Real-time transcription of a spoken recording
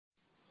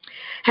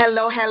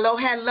Hello, hello,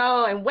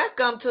 hello, and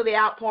welcome to the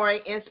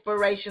Outpouring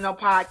Inspirational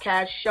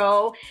Podcast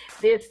Show.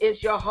 This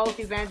is your host,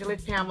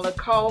 Evangelist Pamela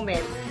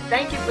Coleman.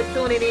 Thank you for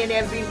tuning in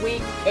every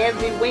week,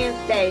 every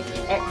Wednesday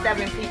at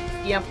 7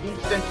 p.m.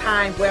 Eastern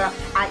Time, where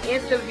I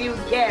interview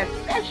guests,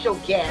 special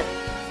guests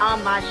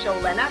on my show.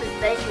 And I just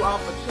thank you all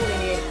for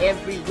tuning in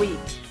every week.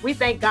 We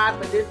thank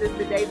God for this is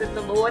the day that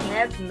the Lord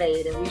has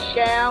made, and we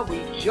shall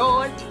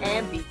rejoice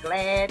and be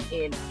glad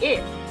in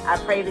it.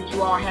 I pray that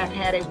you all have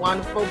had a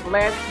wonderful,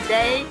 blessed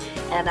day,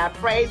 and I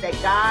pray that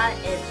God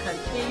is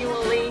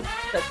continually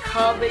to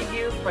cover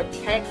you,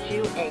 protect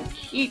you, and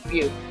keep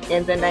you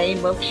in the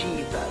name of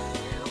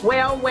Jesus.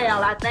 Well,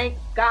 I thank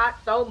God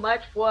so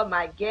much for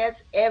my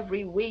guests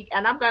every week,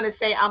 and I'm going to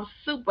say I'm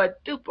super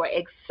duper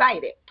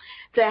excited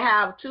to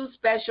have two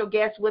special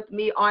guests with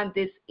me on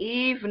this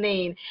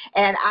evening,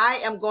 and I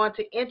am going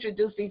to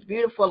introduce these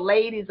beautiful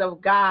ladies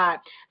of God.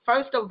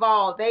 First of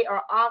all, they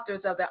are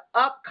authors of the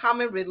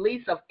upcoming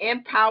release of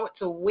Empowered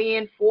to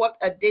Win 4th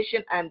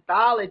edition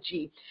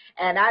anthology,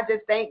 and I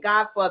just thank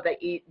God for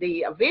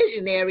the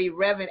visionary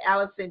Reverend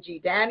Allison G.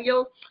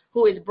 Daniels,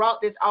 who has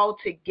brought this all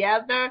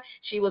together.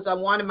 She was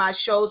on one of my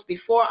shows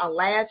before on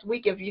last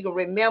week. If you can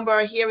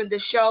remember hearing the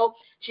show,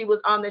 she was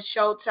on the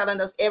show telling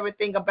us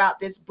everything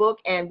about this book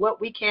and what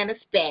we can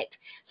expect.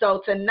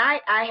 So tonight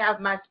I have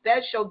my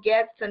special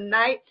guest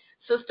tonight,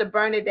 Sister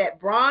Bernadette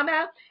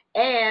Bronner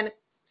and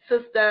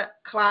Sister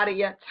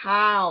Claudia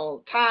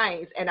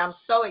Tynes, and I'm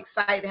so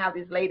excited to have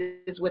these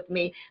ladies with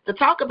me to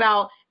talk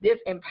about this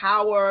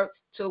Empower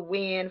to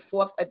Win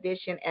 4th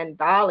edition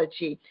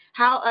anthology.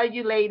 How are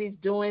you ladies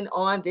doing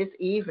on this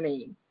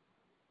evening?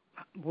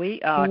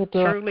 We are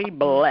truly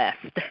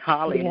blessed.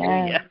 Hallelujah.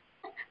 Yeah.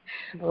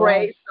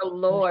 Praise the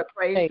Lord.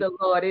 Praise the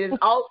Lord. It is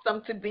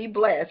awesome to be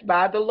blessed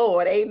by the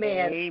Lord.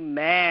 Amen.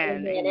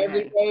 Amen. Amen.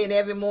 Every day and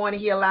every morning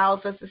he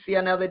allows us to see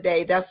another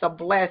day. That's a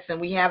blessing.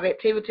 We have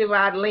activity of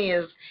our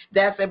limbs.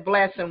 That's a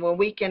blessing. When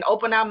we can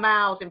open our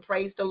mouths and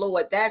praise the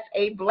Lord, that's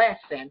a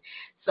blessing.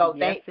 So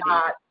thank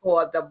God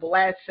for the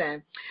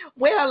blessing.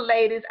 Well,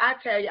 ladies, I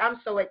tell you,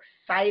 I'm so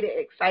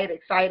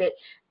excited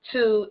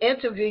to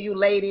interview you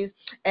ladies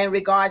in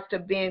regards to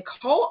being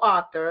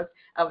co-authors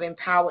of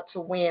Empowered to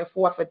Win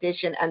 4th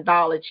edition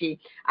anthology.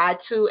 I,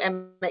 too,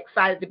 am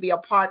excited to be a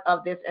part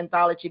of this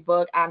anthology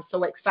book. I'm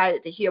so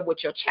excited to hear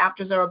what your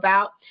chapters are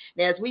about.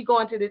 Now, as we go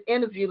into this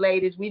interview,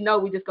 ladies, we know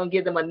we're just going to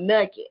give them a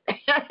nugget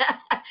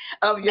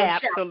of your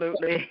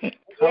Absolutely. chapters.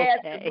 Yes,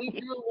 we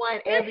do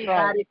want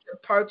everybody to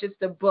purchase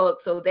the book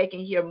so they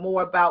can hear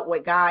more about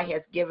what God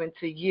has given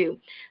to you.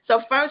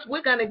 So first,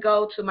 we're going to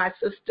go to my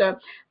sister,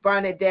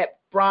 Bernadette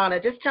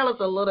Bronner. Just tell us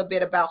a little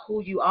bit about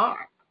who you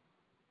are.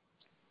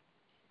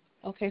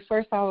 Okay,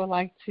 first I would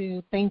like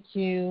to thank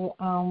you,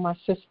 my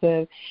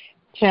sister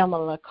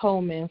Pamela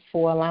Coleman,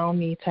 for allowing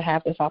me to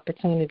have this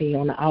opportunity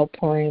on the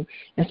Outpouring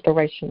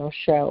Inspirational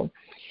Show.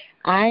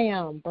 I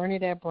am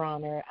Bernadette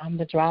Bronner. I'm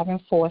the driving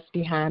force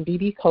behind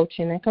BB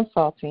Coaching and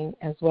Consulting,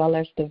 as well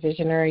as the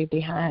visionary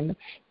behind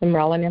the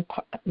Maryland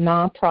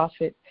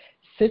nonprofit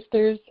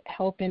Sisters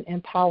Helping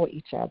Empower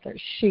Each Other.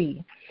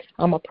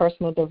 I'm a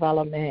personal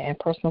development and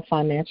personal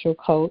financial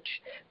coach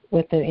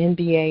with an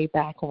MBA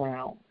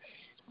background.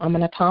 I'm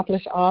an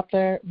accomplished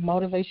author,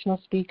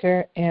 motivational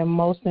speaker, and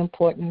most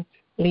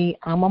importantly,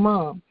 I'm a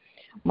mom.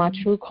 My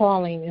true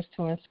calling is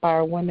to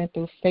inspire women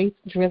through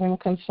faith-driven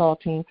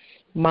consulting,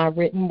 my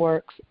written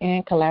works,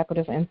 and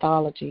collaborative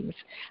anthologies.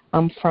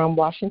 I'm from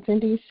Washington,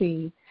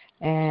 D.C.,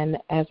 and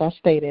as I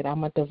stated,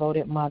 I'm a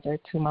devoted mother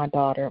to my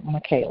daughter,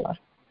 Michaela.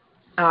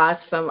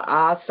 Awesome.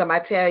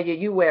 I tell you,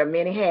 you wear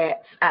many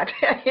hats. I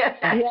tell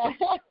you. Yeah.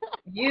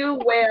 You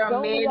wear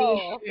many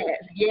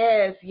hats.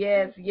 Yes.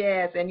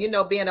 And,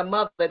 being a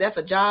mother, that's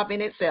a job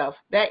in itself.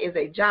 That is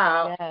a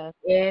job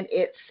in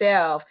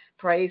itself.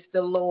 Praise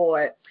the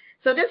Lord.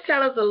 So just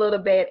tell us a little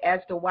bit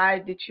as to why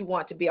did you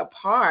want to be a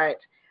part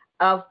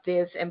of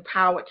this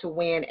Empowered to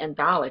Win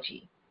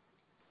anthology?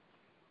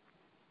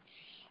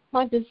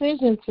 My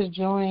decision to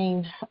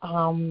join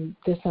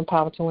this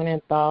Empowered to Win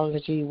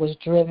anthology was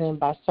driven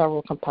by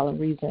several compelling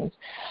reasons.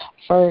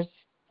 First,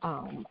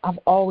 I've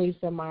always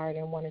admired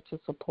and wanted to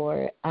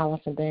support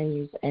Allison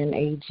Daniels and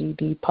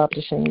AGD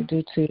Publishing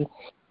due to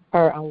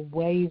her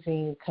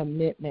unwavering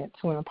commitment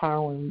to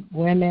empowering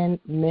women,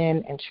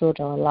 men, and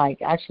children alike,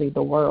 actually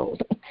the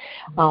world.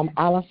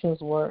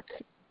 Allison's work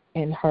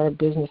in her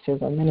businesses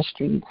and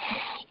ministry,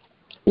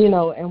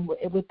 and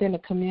within the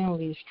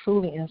community is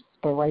truly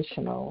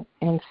inspirational.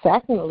 And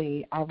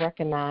secondly, I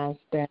recognize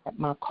that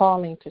my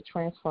calling to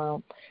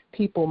transform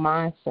people's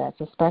mindsets,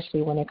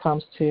 especially when it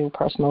comes to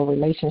personal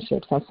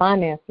relationships and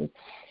finances,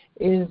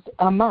 is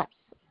a must.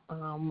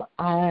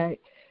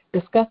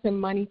 Discussing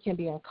money can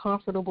be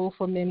uncomfortable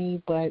for many,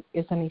 but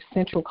it's an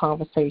essential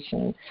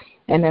conversation.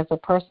 And as a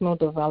personal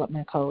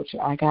development coach,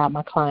 I guide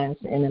my clients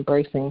in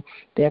embracing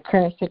their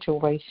current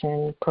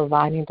situation,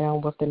 providing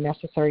them with the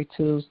necessary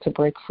tools to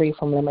break free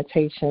from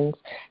limitations,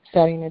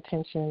 setting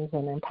intentions,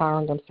 and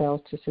empowering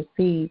themselves to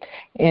succeed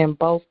in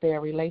both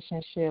their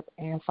relationship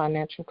and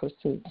financial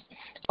pursuits.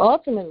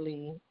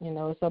 Ultimately,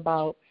 it's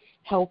about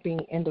helping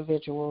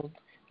individuals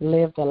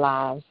live the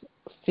lives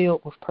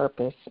filled with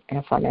purpose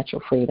and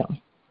financial freedom.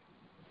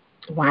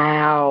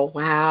 Wow.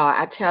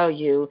 I tell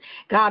you,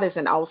 God is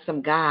an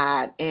awesome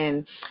God,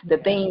 and the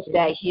things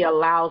that he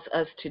allows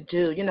us to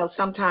do,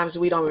 sometimes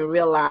we don't even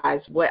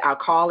realize what our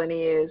calling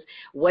is,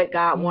 what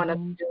God wants us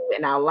to do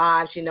in our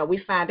lives. We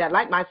find out,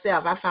 like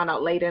myself, I found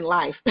out later in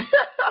life.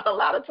 A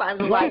lot of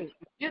times, like,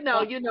 you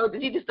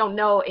just don't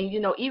know. And,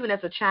 even as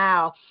a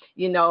child,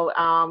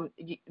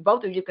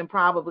 both of you can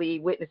probably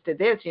witness to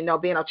this,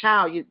 being a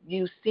child,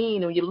 you've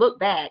seen, when you look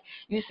back,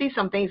 you see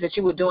some things that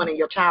you were doing in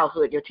your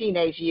childhood, your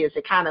teenage years,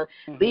 that kind of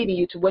leading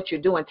you to what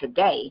you're doing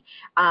today,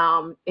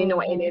 and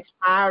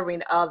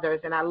inspiring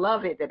others. And I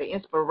love it, that the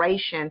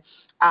inspiration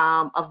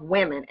of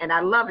women, and I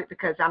love it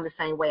because I'm the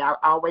same way. I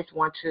always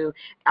want to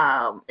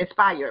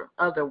inspire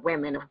other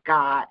women of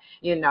God,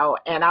 and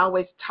I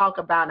always talk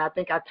about, and I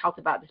think I talked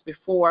about this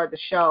before the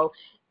show,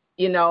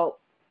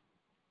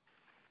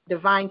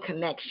 divine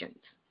connections.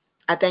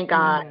 I thank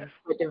God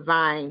for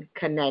divine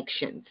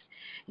connections,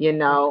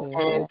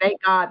 and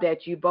thank God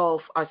that you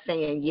both are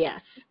saying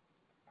yes.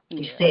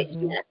 You said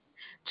yes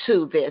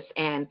to this,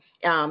 and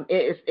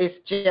it's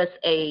just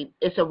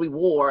it's a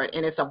reward,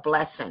 and it's a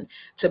blessing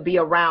to be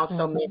around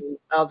so many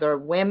other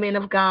women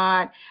of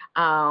God.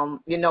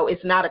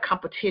 It's not a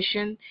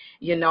competition.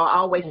 I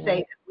always say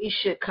that we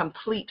should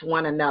complete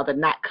one another,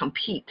 not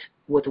compete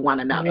with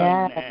one another.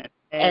 Amen.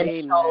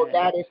 And so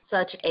that is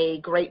such a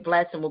great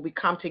blessing when we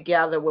come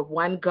together with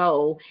one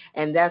goal,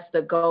 and that's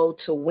the goal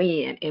to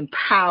win,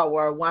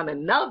 empower one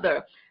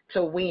another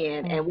to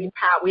win. And we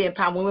empower,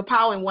 when we're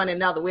empowering one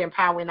another, we're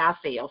empowering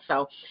ourselves.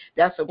 So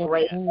that's a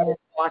great, that is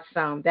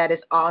awesome. That is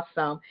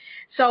awesome.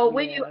 So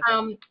will you,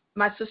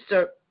 my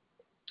sister,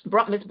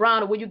 Ms.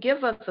 Bronner, will you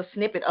give us a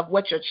snippet of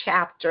what your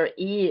chapter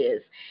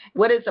is,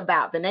 what it's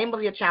about, the name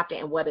of your chapter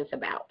and what it's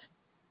about?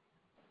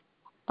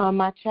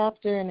 My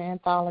chapter in the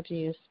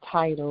anthology is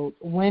titled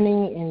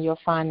Winning in Your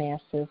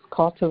Finances,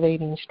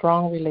 Cultivating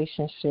Strong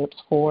Relationships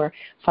for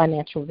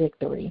Financial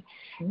Victory.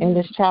 In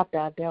this chapter,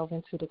 I delve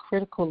into the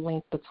critical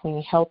link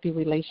between healthy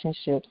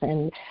relationships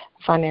and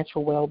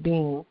financial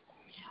well-being.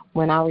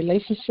 When our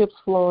relationships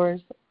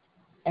flourish,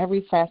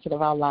 every facet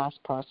of our lives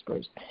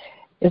prospers.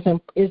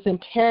 It's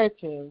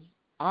imperative,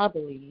 I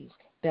believe,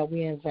 that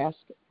we invest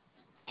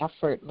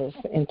effortless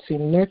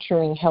into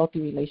nurturing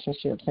healthy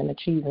relationships and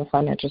achieving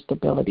financial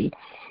stability.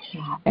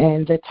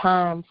 And the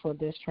time for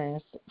this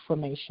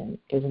transformation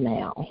is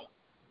now.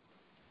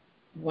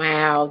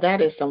 Wow,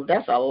 that's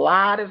a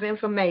lot of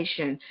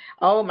information.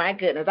 Oh my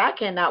goodness, I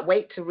cannot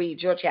wait to read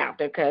your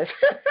chapter, because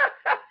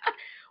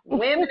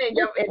women in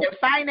your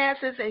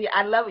finances, and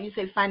I love it. You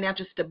say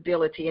financial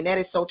stability, and that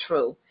is so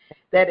true.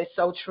 That is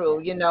so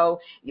true.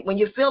 When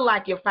you feel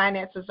like your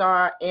finances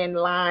are in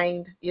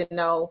line,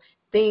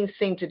 things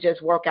seem to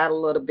just work out a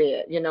little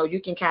bit.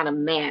 You can kind of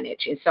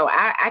manage. And so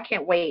I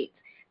can't wait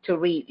to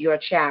read your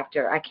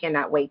chapter. I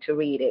cannot wait to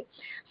read it.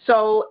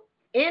 So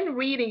in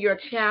reading your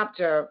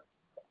chapter,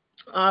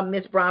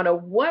 Ms. Bronner,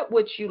 what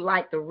would you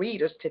like the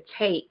readers to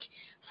take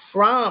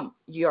from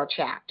your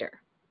chapter?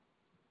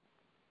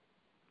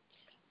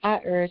 I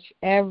urge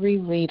every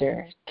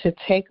reader to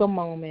take a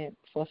moment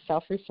for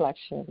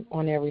self-reflection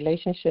on their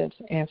relationships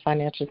and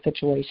financial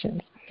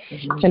situations.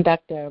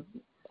 Conduct a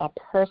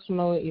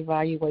personal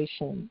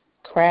evaluation,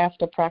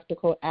 craft a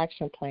practical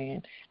action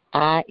plan,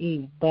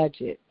 i.e.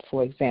 budget,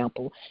 for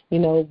example. We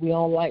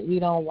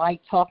don't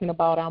like talking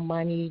about our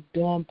money,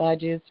 doing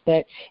budgets,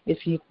 but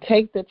if you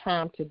take the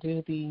time to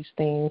do these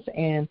things,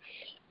 and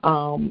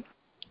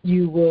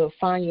you will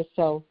find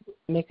yourself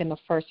making the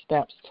first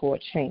steps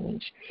toward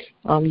change.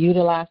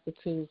 Utilize the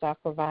tools I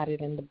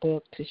provided in the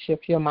book to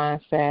shift your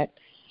mindset.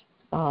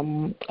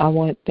 I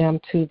want them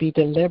to be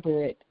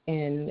deliberate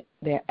in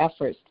their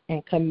efforts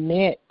and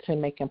commit to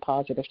making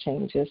positive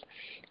changes.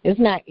 It's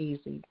not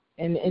easy.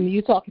 And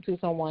you talking to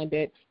someone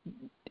that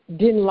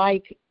didn't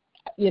like,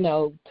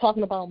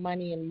 talking about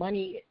money, and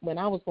money when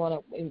I was growing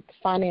up, in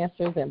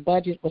finances and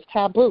budget was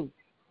taboo,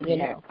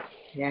 know.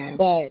 Yeah.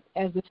 But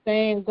as the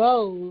saying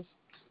goes,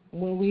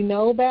 when we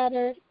know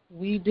better,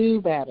 we do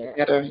better.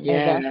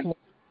 Yeah. And that's when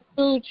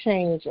true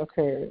change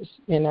occurs,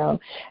 And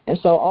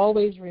so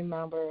always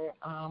remember,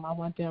 I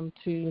want them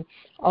to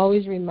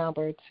always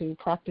remember to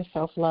practice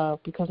self-love,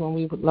 because when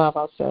we love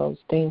ourselves,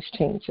 things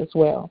change as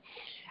well.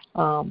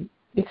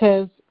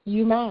 Because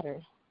you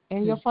matter,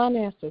 and your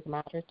finances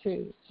matter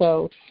too.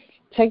 So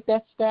take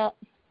that step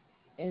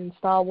and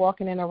start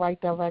walking in the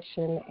right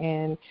direction,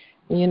 and,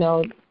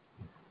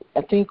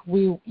 I think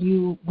we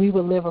will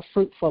live a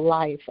fruitful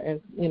life, as,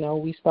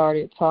 we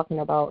started talking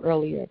about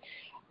earlier.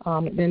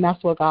 Then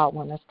that's what God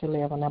wants us to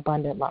live, an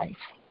abundant life.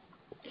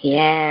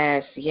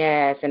 Yes,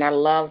 and I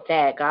love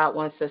that. God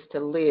wants us to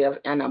live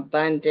an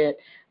abundant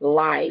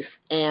life.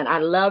 And I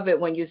love it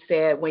when you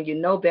said, when you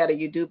know better,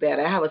 you do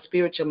better. I have a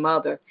spiritual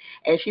mother,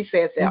 and she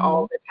says that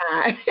all the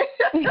time.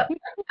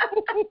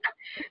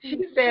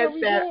 She says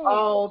that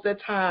all the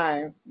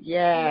time.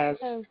 Yes.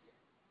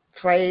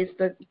 Praise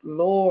the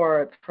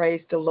Lord.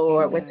 Praise the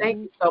Lord. Well,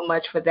 thank you so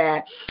much for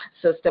that,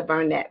 Sister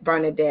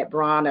Bernadette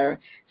Bronner.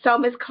 So,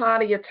 Miss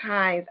Claudia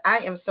Tynes, I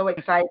am so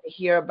excited to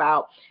hear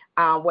about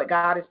what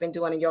God has been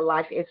doing in your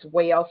life as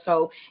well.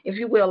 So, if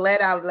you will,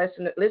 let our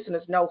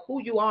listeners know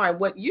who you are and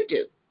what you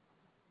do.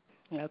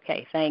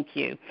 Okay, thank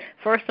you.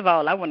 First of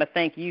all, I want to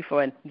thank you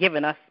for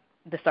giving us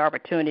this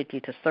opportunity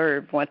to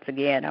serve once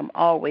again. I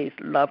always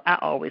love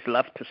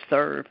to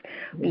serve,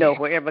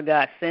 wherever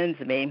God sends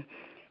me.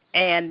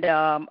 And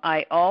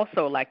I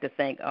also like to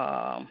thank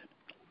our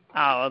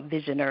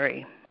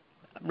visionary,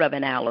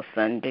 Reverend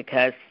Allison,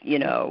 because,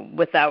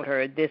 without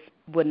her, this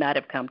would not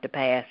have come to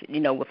pass,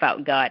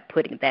 without God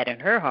putting that in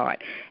her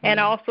heart. And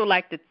I also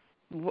like to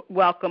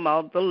welcome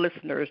all the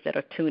listeners that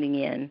are tuning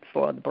in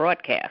for the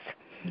broadcast.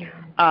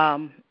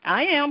 I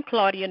am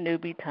Claudia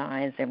Newby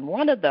Tynes, and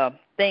one of the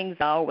things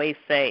I always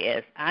say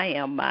is I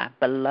am my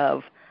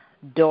beloved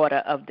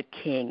daughter of the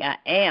King. I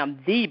am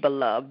the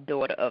beloved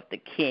daughter of the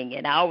King,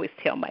 and I always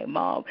tell my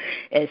mom,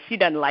 and she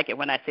doesn't like it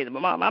when I say to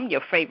my mom, I'm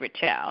your favorite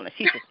child. And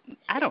she says,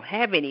 I don't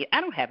have any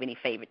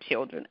favorite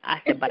children.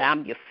 I said, but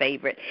I'm your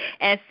favorite.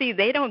 And see,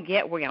 they don't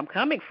get where I'm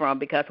coming from,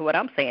 because what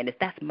I'm saying is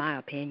that's my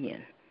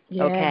opinion.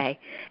 Yeah. Okay,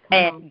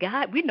 and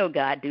God, we know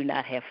God do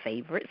not have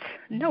favorites.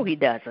 No, He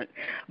doesn't.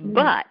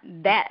 But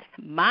that's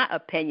my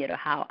opinion of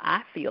how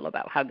I feel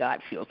about how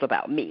God feels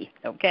about me.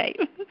 Okay,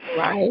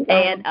 right.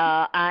 And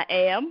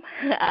I'm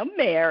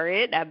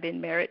married. I've been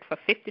married for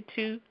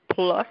 52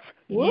 plus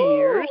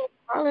years.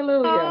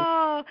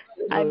 Hallelujah.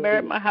 I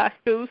married my high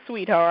school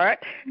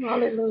sweetheart.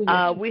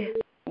 Hallelujah.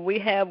 We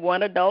have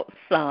one adult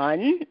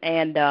son,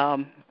 and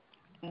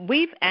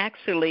we've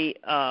actually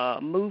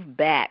moved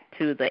back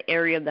to the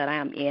area that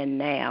I'm in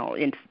now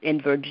in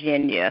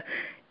Virginia.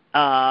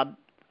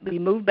 We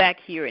moved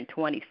back here in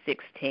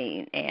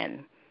 2016,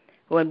 and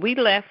when we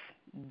left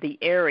the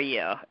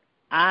area,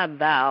 I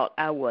vowed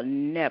I will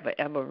never,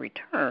 ever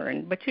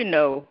return. But,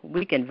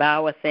 we can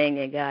vow a thing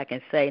and God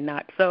can say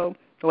not so.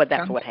 Well,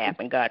 that's what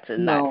happened. God says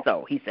not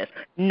so. He says,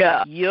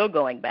 no, you're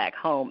going back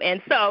home.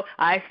 And so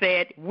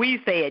we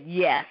said,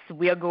 yes,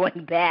 we're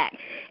going back.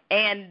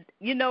 And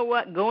you know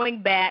what?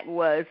 Going back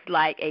was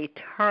like a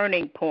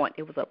turning point.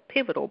 It was a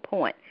pivotal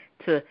point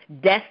to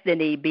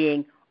destiny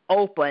being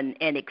open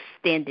and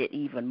extended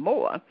even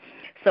more.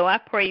 So I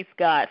praise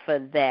God for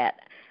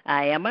that.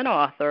 I am an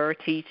author,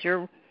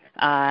 teacher.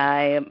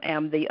 I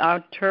am the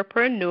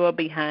entrepreneur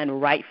behind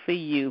Write For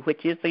You,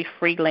 which is a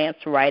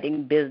freelance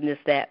writing business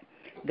that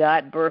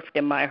God birthed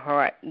in my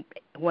heart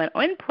when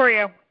in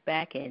prayer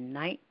back in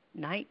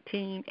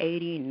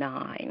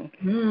 1989.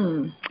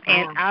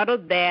 And out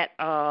of that,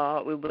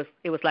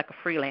 it was like a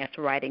freelance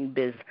writing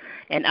business.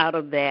 And out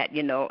of that,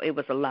 it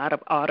was a lot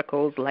of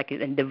articles like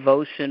in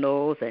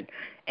devotionals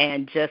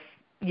and just,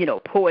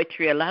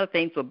 poetry. A lot of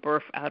things were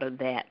birthed out of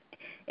that.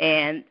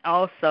 And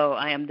also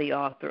I am the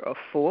author of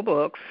 4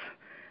 books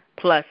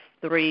plus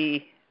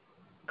 3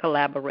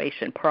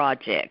 collaboration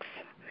projects.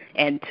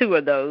 And 2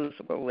 of those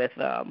were with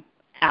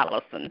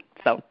Allison.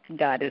 So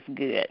God is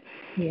good.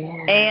 Yeah.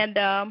 And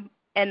I'm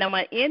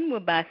going to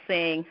end by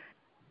saying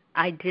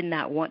I did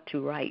not want to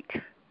write.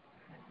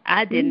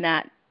 I did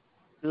not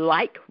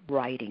like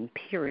writing,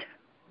 period.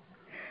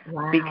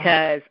 Wow.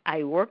 Because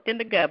I worked in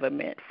the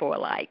government for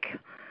like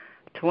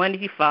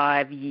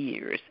 25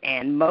 years,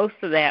 and most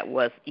of that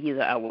was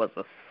either I was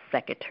a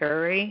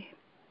secretary,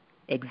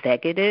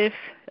 executive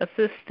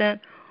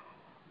assistant,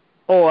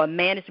 or a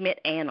management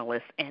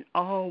analyst, and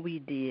all we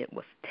did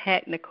was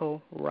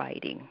technical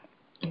writing.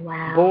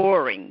 Wow.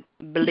 Boring,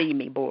 believe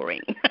me,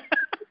 boring.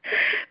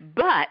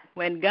 But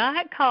when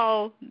God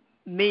called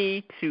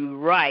me to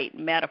write,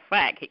 matter of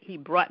fact, He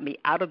brought me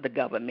out of the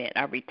government.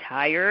 I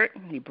retired.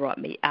 He brought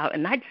me out,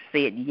 and I just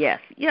said, yes,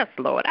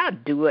 Lord, I'll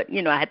do it.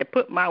 I had to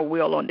put my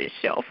will on this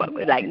shelf. I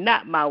was like,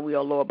 not my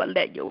will, Lord, but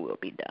let your will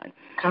be done.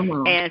 Come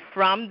on. And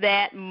from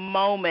that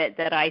moment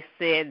that I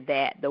said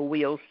that, the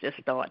wheels just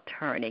start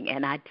turning,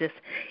 and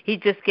He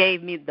just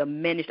gave me the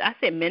ministry. I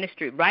said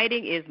ministry.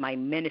 Writing is my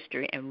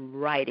ministry, and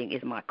writing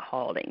is my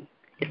calling.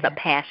 It's a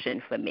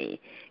passion for me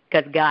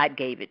because God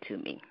gave it to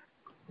me.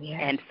 Yes.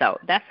 And so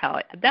that's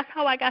how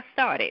I got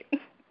started.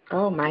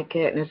 Oh my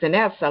goodness, and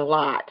that's a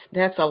lot.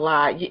 That's a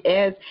lot.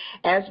 As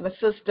my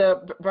sister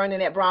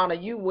Bernadette Bronner,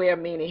 you wear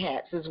many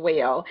hats as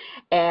well.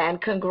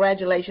 And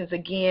congratulations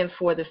again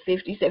for the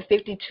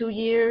 52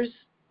 years.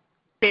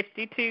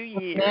 52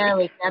 years.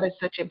 Marriage, that is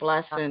such a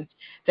blessing.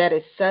 That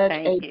is such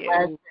a blessing.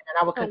 And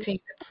I will continue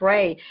to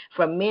pray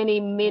for many,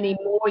 many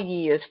more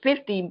years,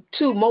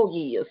 52 more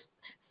years.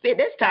 See,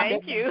 this time,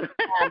 thank you.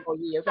 5 more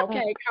years.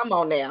 Okay, come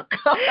on now.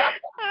 Come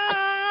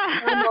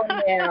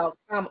on now.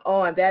 Come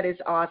on. That is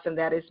awesome.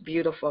 That is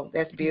beautiful.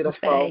 That's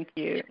beautiful. Thank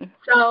you.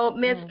 So,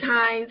 Ms.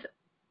 Tynes,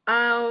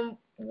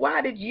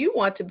 why did you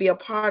want to be a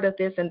part of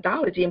this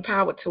anthology,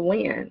 Empowered to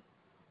Win,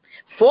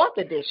 4th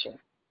edition?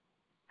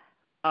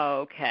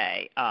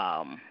 Okay.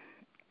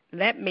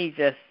 Let me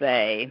just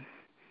say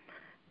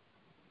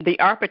the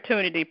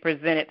opportunity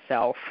presented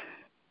itself,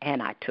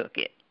 and I took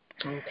it.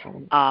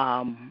 Okay.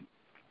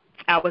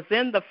 I was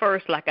in the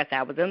first, like I said,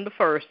 I was in the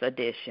first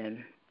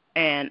edition,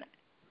 and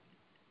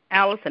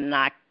Allison and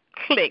I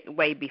clicked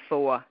way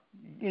before,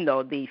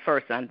 the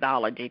first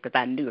anthology because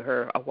I knew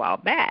her a while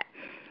back.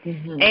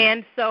 Mm-hmm.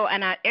 And so,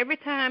 every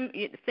time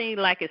it seems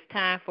like it's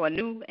time for a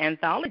new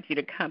anthology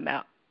to come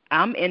out,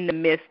 I'm in the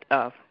midst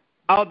of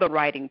all the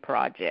writing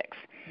projects.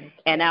 Okay.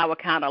 And I would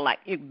kind of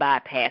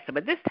bypass it.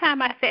 But this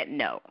time I said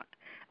no.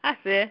 I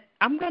said,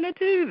 I'm going to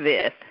do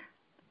this.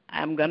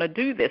 I'm going to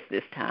do this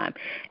time.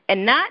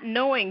 And not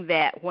knowing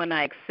that when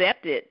I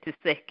accepted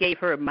gave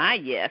her my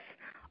yes,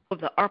 of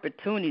the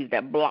opportunities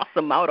that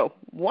blossom out of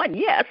one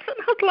yes. And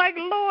I was like,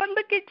 Lord,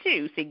 look at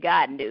you. See,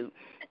 God knew.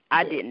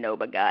 I didn't know,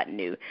 but God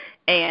knew.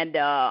 And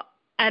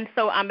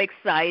so I'm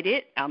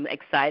excited.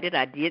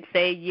 I did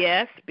say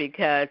yes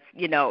because,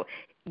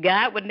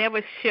 God would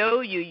never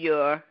show you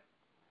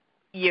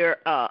your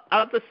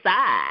other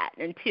side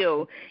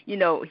until,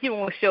 he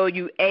won't show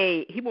you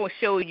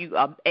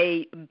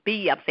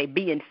B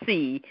and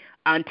C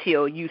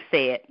until you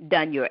said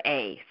done your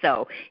A.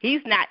 So he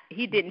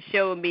didn't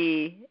show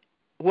me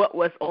what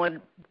was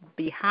on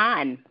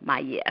behind my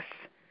yes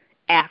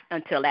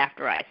until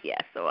after I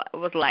yes. So I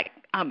was like,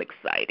 I'm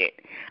excited.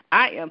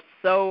 I am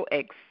so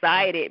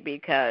excited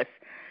because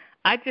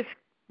I just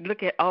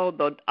look at all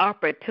the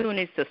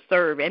opportunities to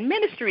serve. And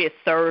ministry is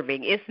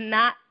serving. It's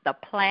not the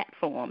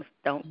platforms.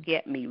 Don't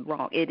get me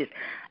wrong.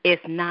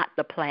 It's not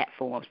the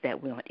platforms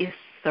that we're on. It's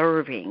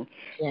serving.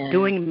 Yeah.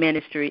 Doing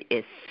ministry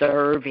is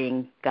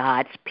serving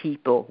God's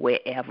people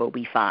wherever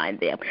we find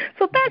them.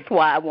 So that's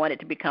why I wanted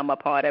to become a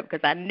part of it,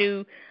 because I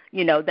knew,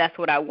 that's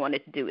what I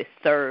wanted to do, is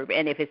serve.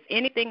 And if it's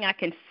anything I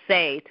can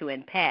say to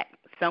impact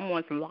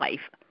someone's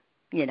life,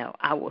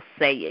 I will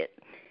say it.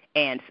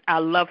 And I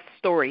love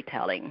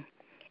storytelling.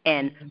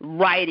 And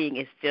writing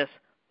is just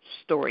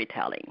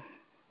storytelling.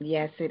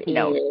 Yes, it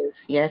is.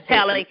 Yes,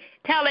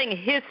 telling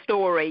his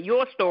story.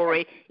 Your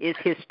story is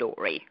his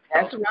story.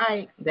 That's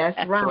right.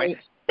 That's right.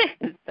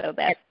 So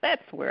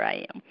that's where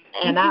I am.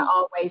 And I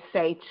always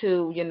say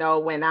too,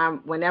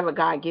 whenever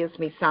God gives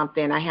me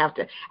something, I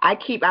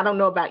don't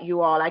know about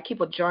you all, I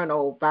keep a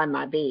journal by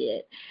my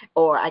bed,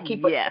 or I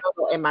keep a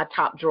journal in my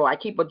top drawer. I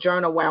keep a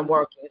journal where I'm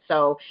working.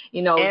 So,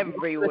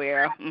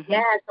 everywhere.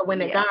 Yeah. So when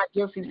God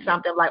gives me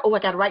something like, oh, I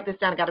got to write this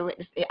down.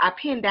 I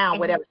pin down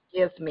whatever He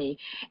gives me.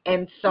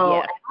 And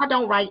so I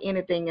don't write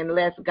anything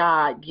unless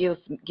God gives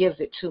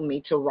it to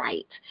me to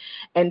write.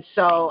 And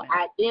so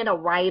I've been a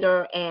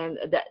writer, and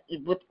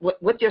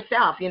with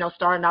yourself,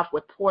 starting off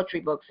with poetry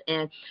books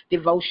and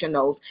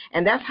devotionals,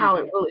 and that's how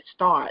it really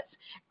starts.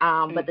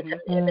 But the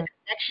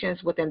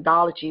connections with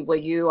Anthology, where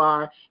you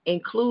are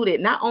included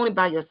not only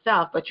by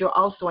yourself, but you're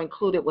also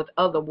included with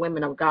other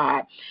women of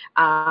God,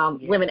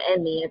 women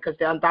and men, because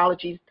the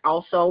Anthology is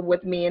also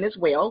with men as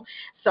well.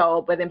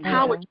 So, but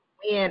Empowered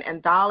Men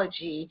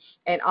Anthology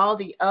and all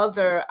the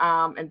other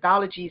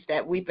anthologies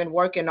that we've been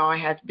working on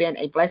has been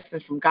a blessing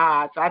from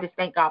God. So I just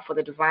thank God for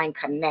the divine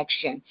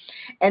connection.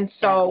 And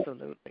so,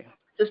 absolutely.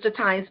 Sister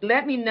Tynes,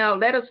 let our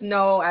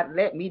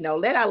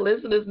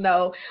listeners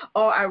know,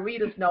 or our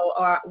readers know,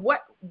 or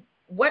what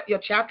your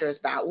chapter is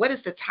about. What is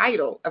the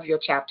title of your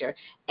chapter?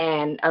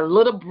 And a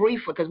little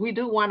brief, because we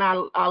do want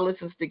our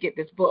listeners to get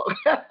this book.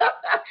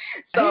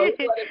 So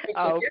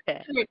a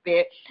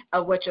bit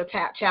of what your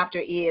chapter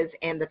is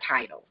and the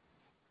title.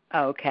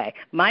 Okay.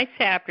 My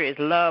chapter is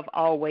Love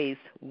Always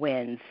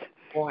Wins.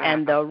 Wow.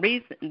 And the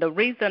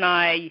reason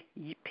I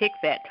picked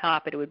that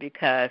topic was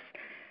because,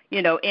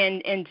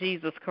 in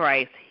Jesus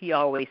Christ, He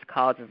always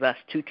causes us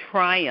to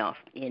triumph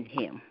in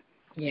Him.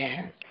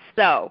 Yeah.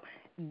 So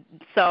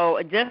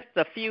just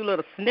a few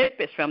little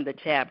snippets from the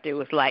chapter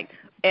was like,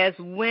 as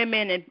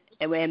women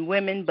and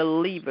women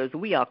believers,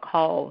 we are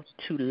called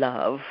to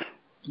love.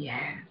 Yeah.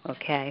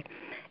 Okay.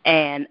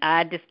 And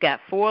I just got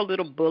 4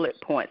 little bullet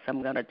points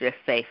I'm going to just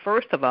say.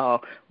 First of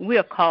all, we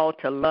are called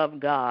to love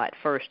God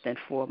first and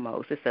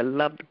foremost. It's to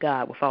love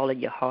God with all of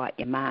your heart,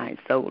 your mind,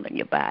 soul, and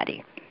your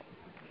body.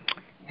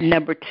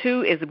 Number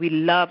 2 is we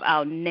love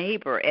our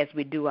neighbor as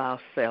we do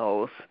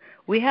ourselves.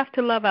 We have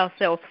to love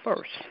ourselves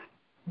first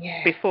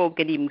before we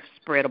can even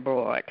spread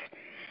abroad.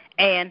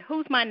 And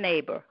who's my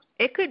neighbor?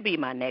 It could be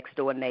my next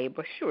door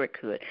neighbor. Sure, it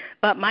could.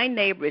 But my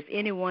neighbor is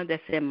anyone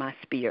that's in my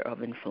sphere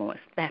of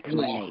influence. That's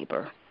my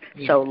neighbor.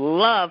 Yeah. So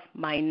love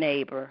my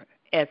neighbor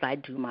as I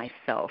do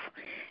myself.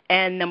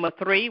 And number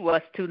 3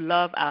 was to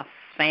love our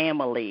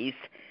families.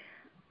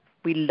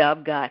 We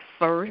love God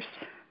first,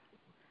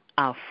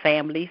 our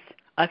families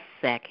a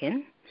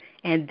second,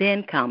 and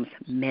then comes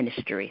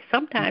ministry.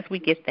 Sometimes we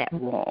get that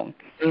wrong.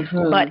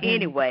 But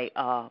anyway,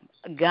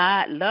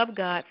 love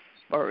God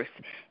first.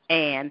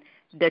 And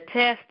the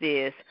test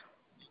is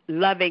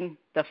loving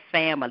the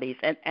families.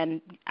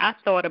 And I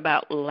thought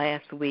about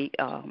last week,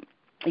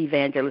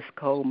 Evangelist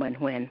Coleman,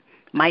 when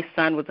my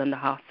son was in the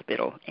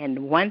hospital, and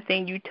one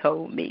thing you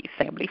told me,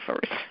 family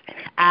first,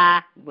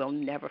 I will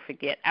never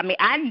forget. I mean,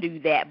 I knew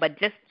that, but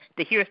just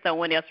to hear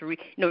someone else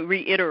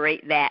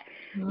reiterate that,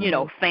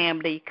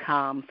 family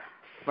comes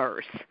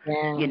first.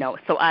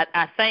 So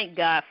I thank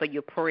God for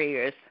your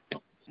prayers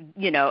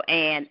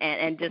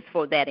and just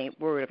for that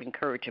word of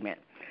encouragement.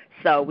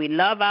 So we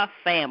love our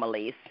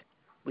families.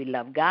 We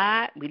love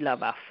God. We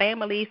love our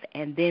families,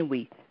 and then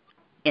we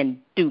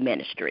do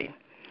ministry.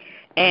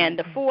 And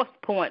the fourth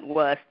point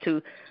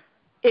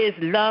is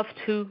love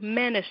to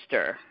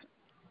minister.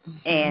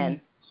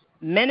 And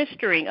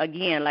ministering,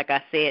 again, like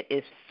I said,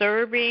 is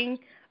serving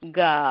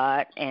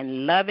God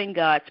and loving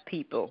God's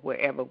people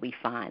wherever we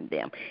find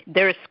them.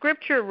 There are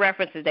scripture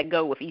references that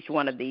go with each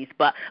one of these,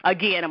 but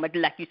again, I'm going to,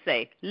 like you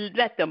say,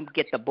 let them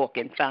get the book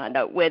and find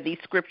out where these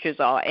scriptures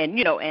are and,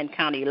 and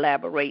kind of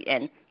elaborate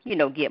and,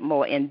 get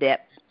more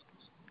in-depth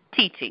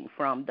teaching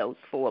from those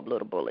 4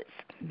 little bullets.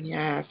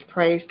 Yes,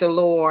 praise the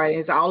Lord.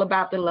 It's all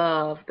about the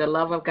love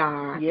of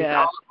God. Yes, it's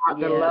all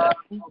about the love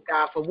of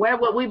God. For where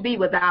would we be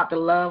without the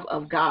love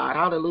of God?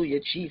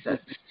 Hallelujah, Jesus.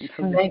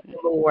 Thank you,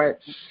 Lord.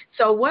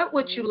 So what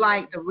would you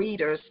like the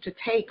readers to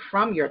take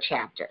from your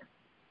chapter?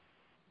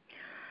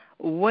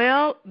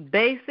 Well,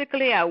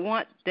 basically, I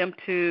want them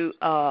to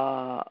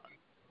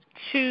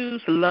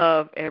choose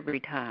love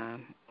every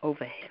time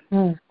over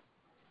hate.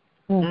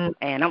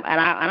 And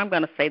I'm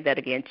going to say that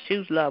again.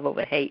 Choose love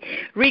over hate,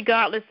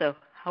 regardless of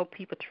how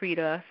people treat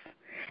us.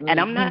 And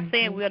I'm not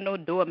saying we're no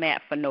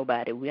doormat for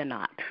nobody. We're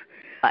not.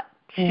 But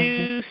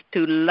choose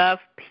to love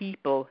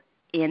people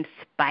in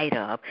spite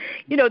of.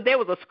 There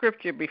was a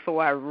scripture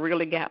before I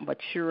really got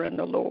mature in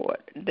the Lord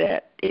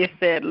that it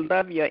said,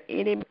 love your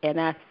enemy. And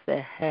I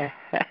said, I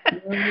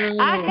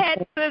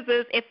had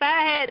scissors. If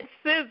I had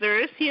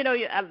scissors,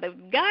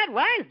 God,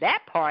 why is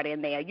that part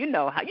in there? You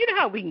know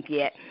how we can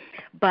get.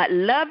 But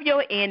love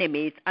your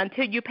enemies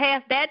until you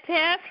pass that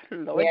test,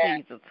 Lord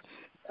Jesus.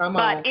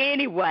 But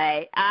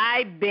anyway,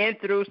 I've been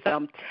through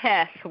some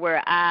tests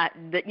where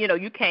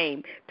you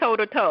came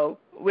toe-to-toe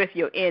with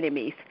your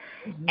enemies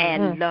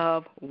and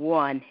love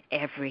won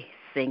every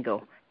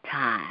single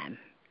time.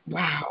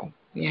 Wow.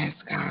 Yes,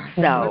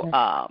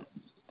 God.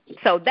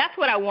 So that's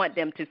what I want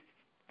them to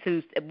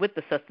with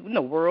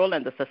the world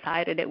and the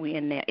society that we're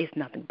in now. It's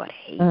nothing but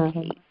hate.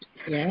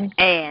 Yes.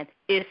 And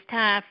it's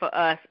time for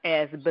us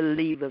as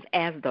believers,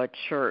 as the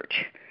church,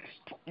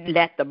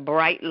 let the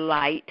bright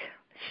light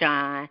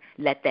shine,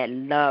 let that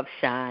love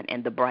shine,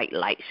 and the bright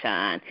light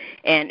shine.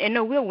 And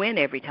we'll win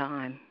every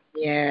time.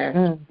 Yes.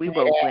 We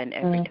will win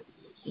every time.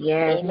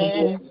 Yes.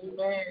 Amen.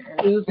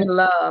 Choosing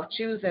love.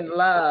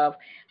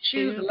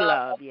 Choose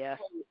love, yeah.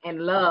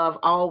 And love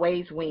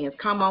always wins.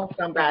 Come on,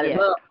 somebody. Yes.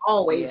 Love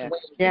always wins.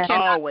 Yes.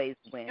 Always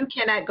wins. You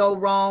cannot go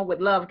wrong with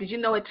love because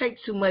it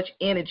takes too much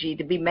energy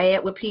to be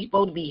mad with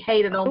people, to be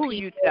hated on people. Who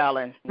you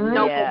telling?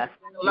 Yes.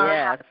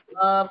 Learn how to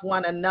love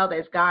one another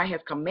as God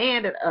has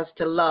commanded us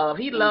to love.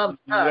 He loves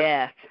us.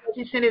 Yes.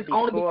 He sent His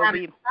only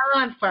begotten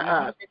Son for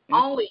us. It's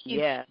only He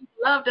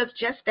loved us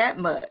just that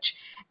much.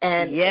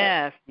 And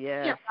yes. We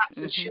have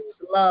got to choose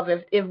love.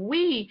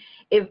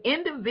 If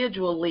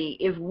individually,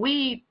 if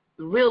we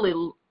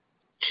really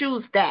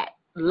choose that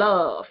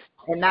love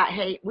and not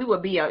hate, it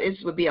would be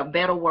a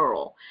better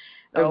world.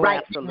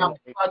 Right now,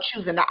 people are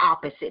choosing the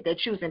opposite. They're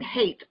choosing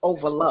hate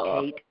over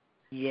love. Hate.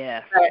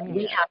 Yes. But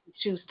we have to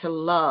choose to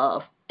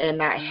love and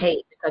not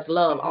hate because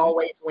love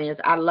always wins.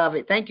 I love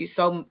it. Thank you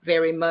so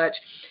very much,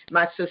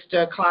 my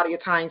sister Claudia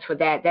Tynes, for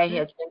that. That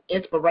has been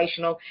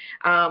inspirational.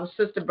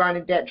 Sister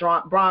Bernadette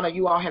Bronner,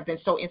 you all have been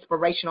so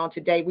inspirational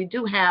today. We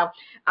do have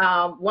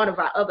one of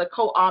our other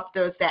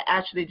co-authors that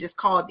actually just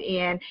called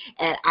in,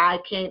 and I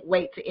can't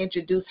wait to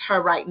introduce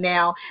her right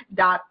now,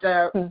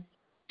 Dr.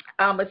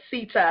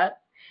 Amasita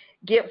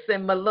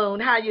Gibson Malone.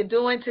 How you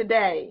doing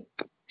today?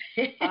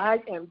 I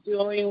am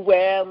doing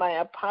well.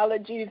 My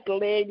apologies,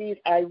 ladies.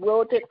 I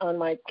wrote it on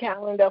my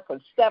calendar for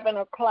 7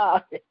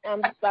 o'clock.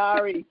 I'm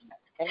sorry.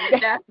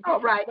 That's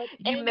all right.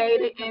 You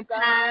made it in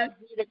time.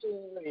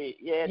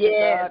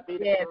 Yes.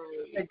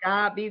 To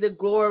God be the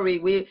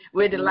glory.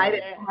 We're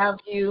delighted to have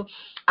you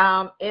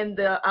on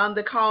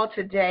the call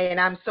today, and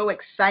I'm so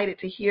excited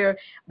to hear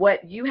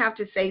what you have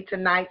to say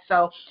tonight.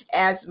 So,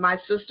 as my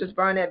sisters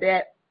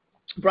Bernadette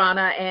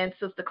Bronner and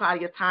Sister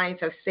Claudia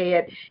Tynes have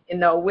said,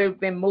 we've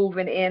been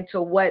moving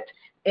into what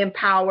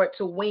Empowered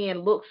to Win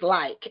looks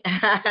like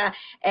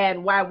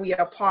and why we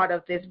are part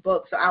of this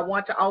book. So I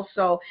want to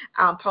also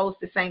pose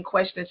the same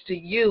questions to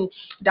you,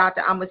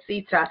 Dr.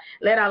 Amasita.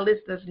 Let our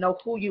listeners know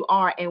who you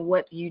are and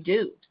what you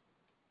do.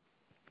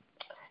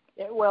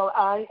 Well,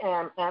 I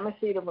am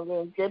Amasita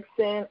Malone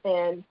Gibson,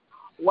 and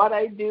what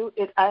I do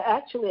is I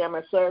actually am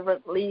a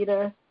servant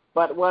leader,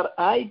 but what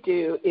I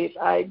do is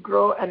I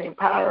grow and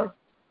empower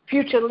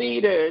future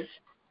leaders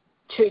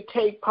to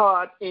take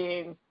part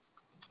in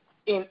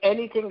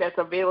anything that's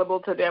available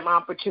to them,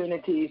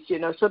 opportunities,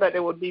 so that they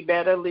would be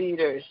better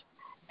leaders.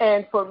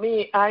 And for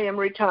me, I am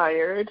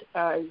retired.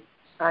 I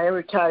am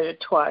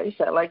retired twice.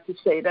 I like to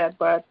say that,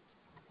 but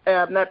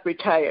I'm not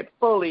retired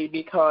fully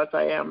because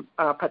I am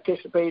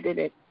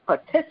participating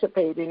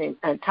in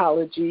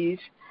anthologies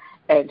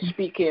and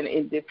speaking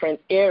in different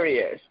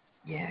areas.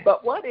 Yes.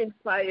 But what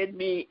inspired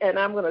me, and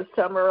I'm going to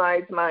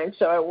summarize mine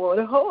so I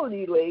won't hold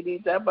you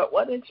ladies up, but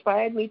what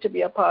inspired me to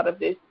be a part of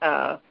this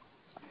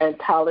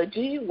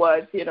Anthology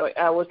was,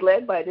 I was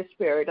led by the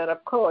Spirit, and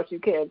of course you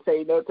can't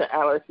say no to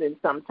Allison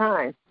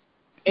sometimes.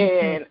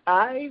 And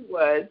I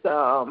was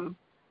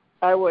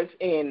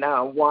in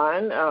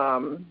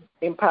one,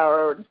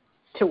 Empowered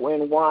to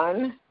Win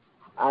 1,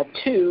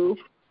 2,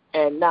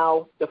 and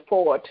now the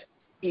 4th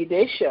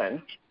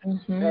edition.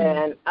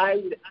 And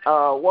I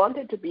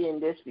wanted to be in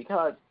this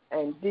because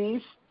in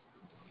this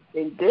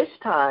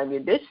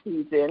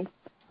season,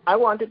 I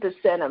wanted to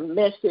send a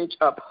message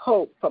of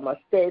hope from a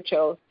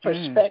spiritual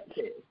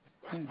perspective.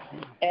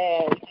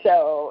 And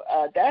so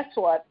that's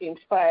what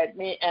inspired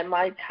me. And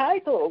my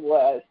title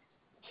was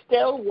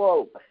Still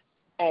Woke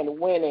and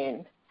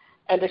Winning.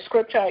 And the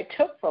scripture I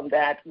took from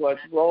that was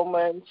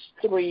Romans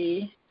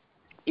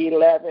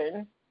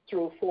 3:11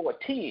 through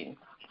 14.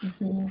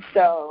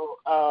 So,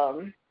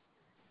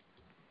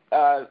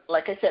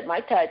 like I said,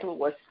 my title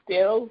was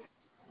Still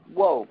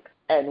Woke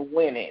and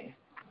Winning.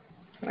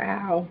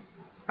 Wow.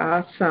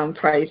 Awesome.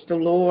 Praise the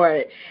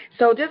Lord.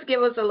 So just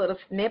give us a little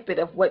snippet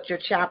of what your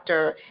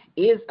chapter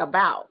is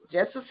about.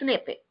 Just a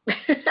snippet.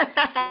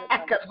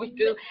 Because we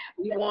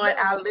want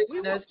our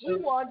listeners we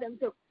want them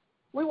to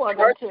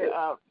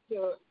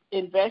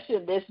invest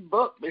in this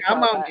book.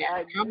 Come on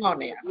now.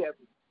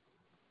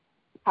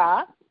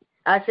 Huh?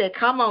 I said,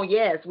 come on,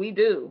 yes, we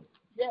do.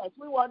 Yes,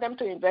 we want them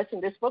to invest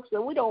in this book,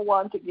 so we don't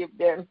want to give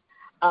them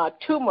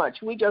too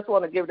much. We just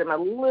want to give them a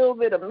little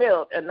bit of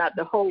milk and not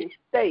the whole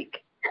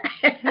steak.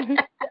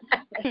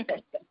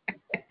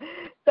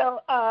 So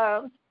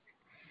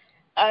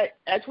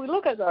as we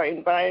look at our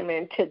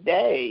environment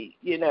today,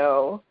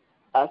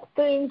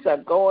 things are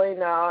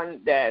going on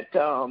that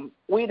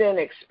we didn't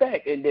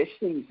expect in this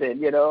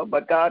season,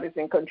 but God is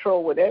in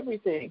control with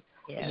everything.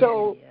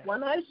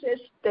 When I say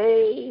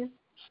stay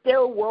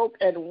still woke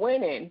and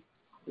winning,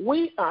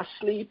 we are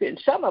sleeping.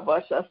 Some of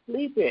us are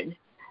sleeping.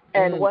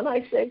 And when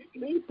I say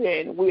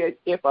sleeping,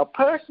 if a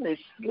person is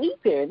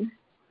sleeping,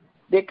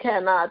 they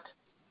cannot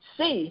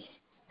see.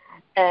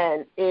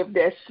 And if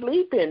they're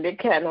sleeping, they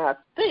cannot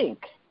think.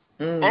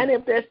 And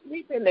if they're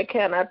sleeping, they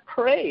cannot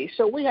pray.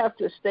 So we have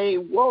to stay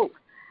woke.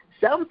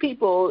 Some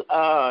people,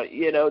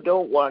 individuals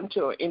don't want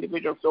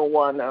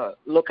to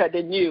look at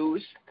the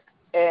news.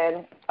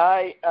 And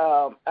I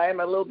am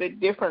a little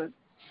bit different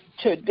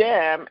to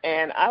them.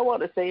 And I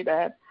want to say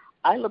that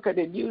I look at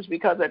the news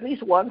because at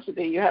least once a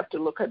day you have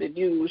to look at the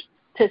news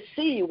to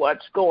see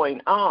what's going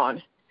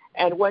on.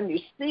 And when you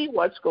see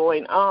what's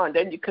going on,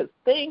 then you could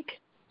think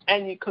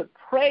and you could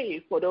pray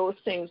for those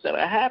things that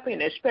are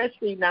happening,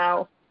 especially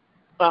now.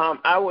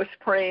 I was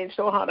praying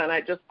so hard, and I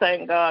just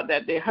thank God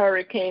that the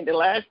hurricane, the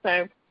last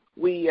time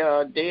we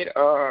did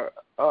our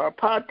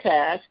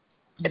podcast,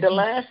 the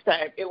last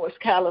time it was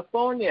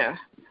California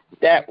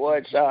that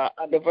was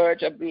on the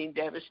verge of being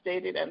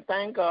devastated. And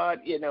thank God,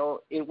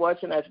 it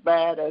wasn't as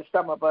bad as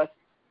some of us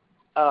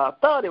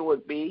thought it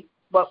would be,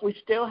 but we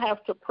still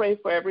have to pray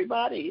for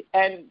everybody.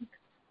 And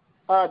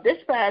this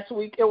past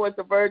week, it was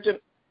the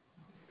Virgin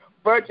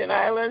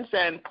Islands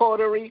and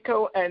Puerto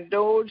Rico and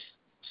those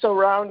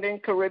surrounding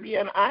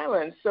Caribbean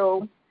islands.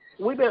 So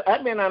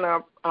I've been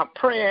on a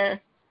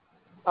prayer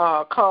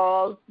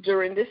call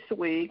during this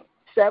week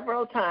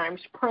several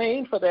times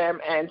praying for them,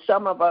 and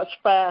some of us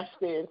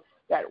fasted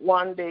that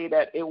one day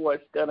that it was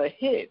going to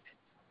hit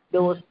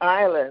those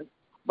islands.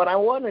 But I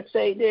want to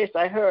say this.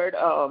 I heard,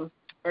 I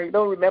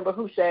don't remember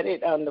who said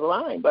it on the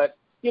line, but,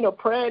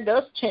 prayer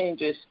does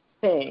change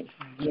things.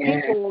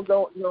 Yeah. People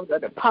don't know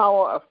that the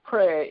power of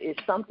prayer is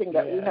something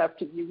that we have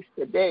to use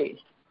today.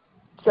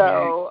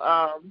 So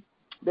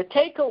the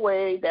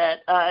takeaway that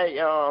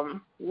I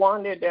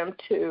wanted them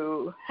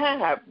to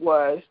have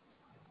was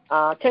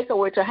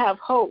takeaway to have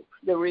hope.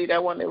 I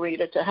want the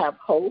reader to have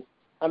hope,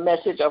 a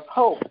message of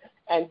hope,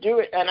 and do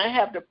it. And I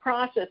have the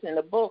process in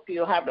the book.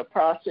 You'll have the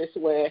process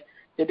where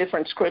the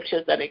different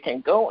scriptures that it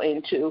can go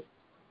into,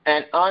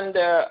 and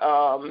under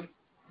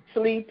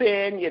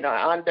sleeping,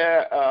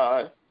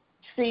 under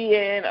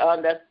seeing,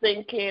 under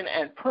thinking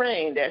and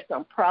praying, there's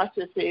some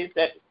processes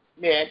that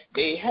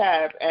they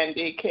have, and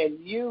they can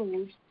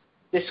use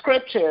the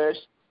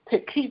scriptures to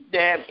keep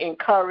them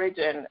encouraged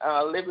and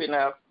living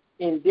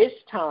in this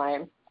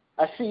time,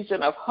 a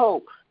season of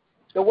hope.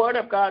 The Word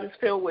of God is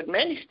filled with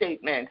many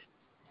statements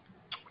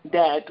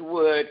that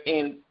would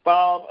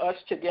involve us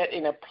to get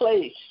in a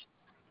place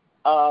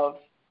of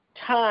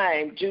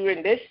time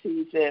during this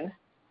season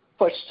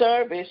for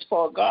service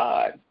for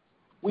God.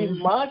 We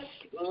must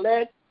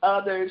let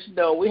others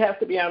know. We have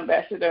to be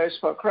ambassadors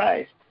for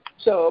Christ.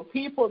 So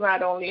people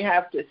not only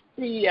have to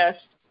see us,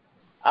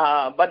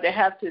 but they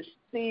have to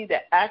see the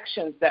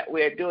actions that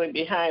we're doing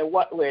behind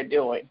what we're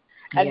doing.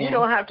 And you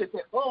don't have to say,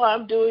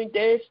 I'm doing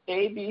this,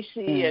 A, B,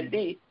 C, and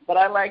D. But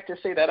I like to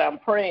say that I'm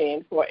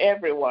praying for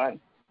everyone,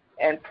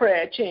 and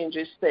prayer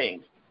changes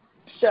things.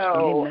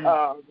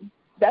 So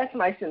that's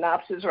my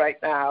synopsis right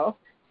now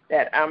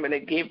that I'm going to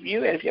give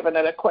you. And if you have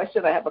another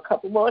question, I have a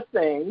couple more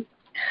things.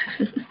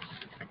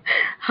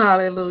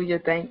 Hallelujah.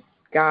 Thank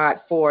God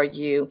for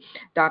you,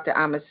 Dr.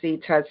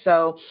 Amasita.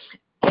 So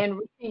in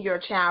reading your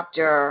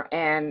chapter,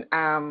 and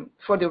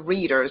for the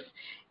readers,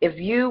 if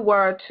you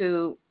were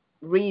to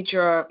read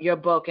your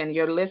book and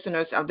the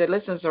listeners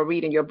are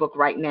reading your book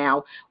right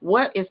now,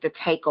 what is the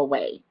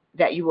takeaway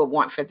that you would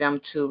want for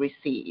them to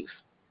receive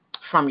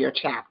from your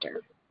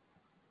chapter?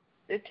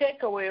 The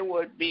takeaway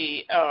would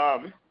be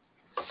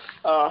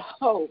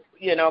hope.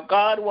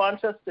 God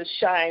wants us to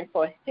shine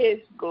for His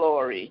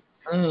glory.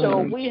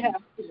 So we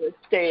have to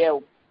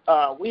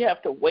we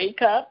have to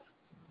wake up,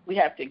 we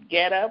have to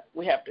get up,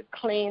 we have to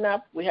clean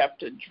up, we have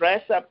to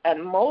dress up,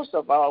 and most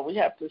of all, we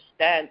have to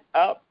stand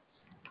up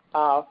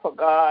for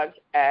God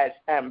as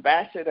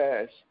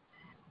ambassadors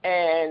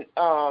and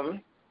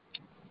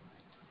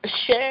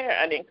share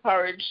and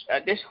encourage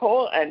this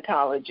whole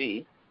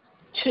anthology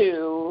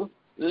to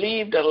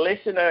leave the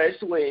listeners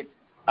with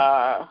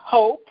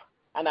hope.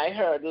 And I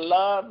heard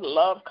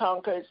love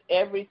conquers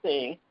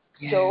everything.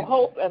 Yeah. So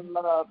hope and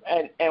love,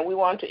 and we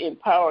want to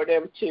empower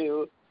them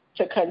to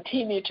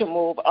continue to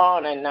move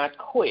on and not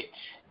quit.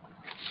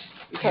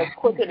 Because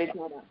quitting is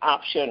not an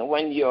option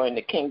when you're in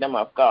the kingdom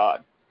of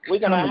God. We're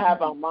going to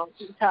have our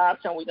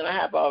mountaintops and we're going to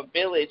have our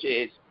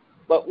villages,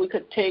 but we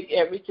could take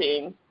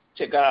everything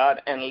to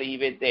God and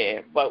leave it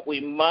there. But we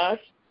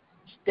must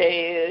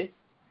stay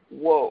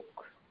woke,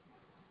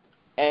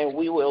 and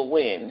we will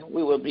win.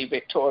 We will be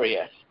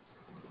victorious.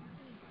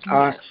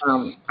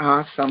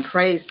 Awesome.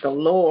 Praise the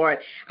Lord.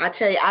 I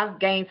tell you, I've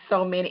gained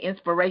so many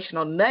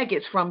inspirational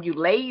nuggets from you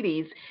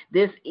ladies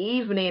this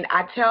evening.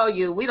 I tell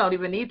you, we don't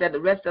even need the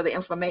rest of the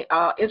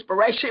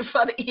inspiration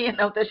for the end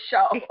of the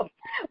show.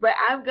 But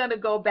I'm going to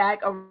go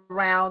back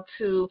around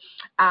to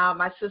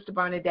my sister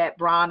Bernadette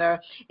Bronner.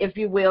 If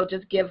you will,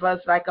 just give us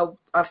like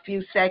a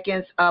few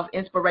seconds of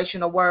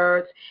inspirational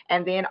words,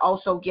 and then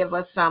also give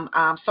us some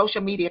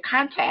social media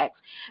contacts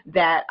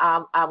that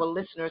our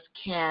listeners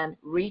can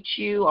reach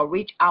you or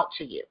reach out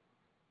to you.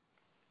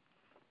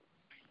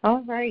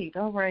 All right.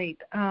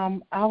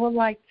 I would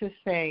like to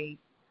say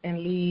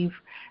and leave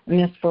an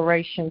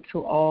inspiration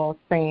to all,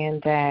 saying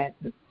that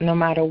no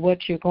matter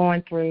what you're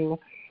going through,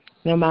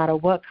 no matter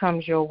what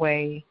comes your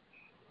way,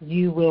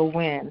 you will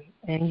win.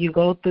 And you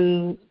go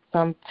through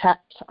some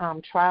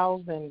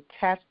trials and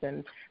tests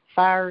and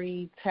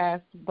fiery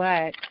tests,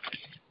 but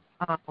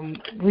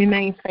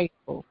remain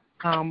faithful.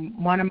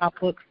 One of my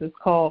books is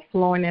called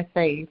Flowing in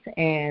Faith,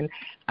 and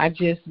I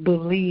just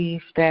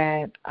believe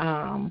that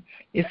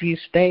if you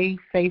stay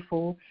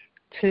faithful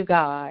to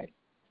God,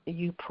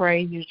 you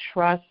pray, you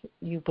trust,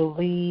 you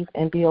believe,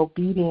 and be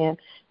obedient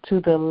to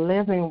the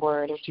living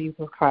word of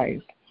Jesus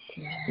Christ,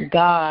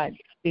 God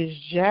is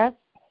just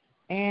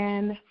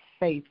and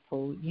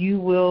faithful. You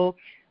will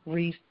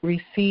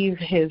receive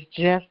His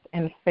just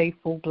and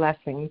faithful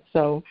blessings.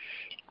 So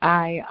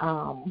I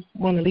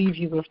want to leave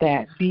you with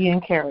that. Be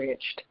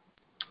encouraged.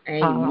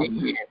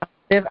 Amen.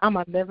 I'm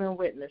a living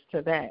witness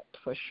to that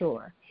for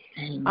sure.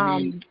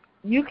 Amen.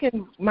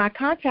 My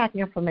contact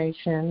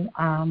information,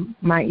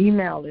 my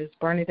email is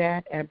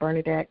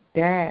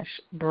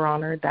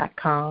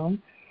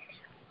Bernadette@Bernadette-Bronner.com.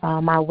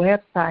 My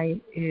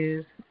website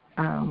is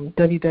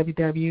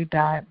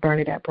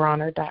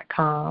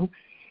www.BernadetteBronner.com.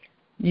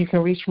 You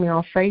can reach me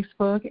on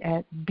Facebook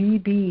at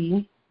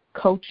BB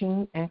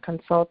Coaching and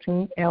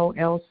Consulting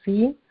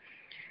LLC.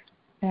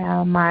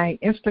 My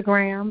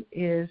Instagram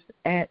is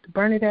at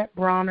Bernadette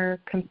Bronner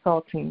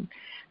Consulting.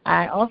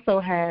 I also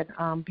had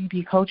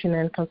BB Coaching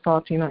and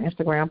Consulting on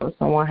Instagram, but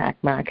someone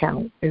hacked my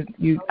account.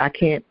 I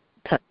can't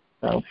touch it,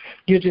 so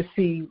you'll just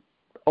see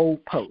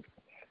old posts.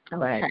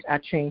 Okay. But I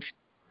changed.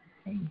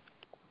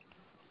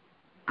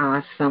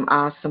 Awesome.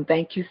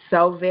 Thank you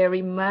so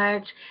very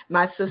much,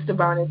 my sister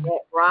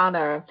Bernadette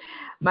Bronner.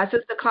 My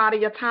sister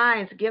Claudia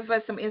Tynes, give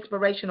us some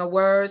inspirational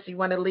words you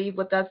want to leave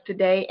with us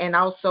today, and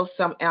also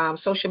some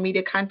social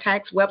media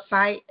contacts,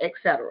 website,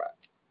 etc.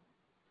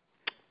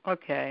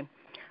 Okay.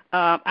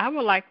 I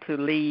would like to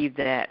leave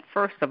that,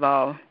 first of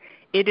all,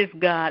 it is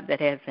God that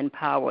has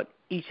empowered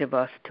each of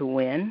us to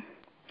win.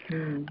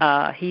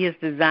 He has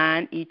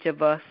designed each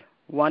of us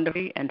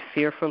wonderfully and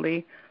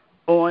fearfully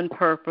on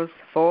purpose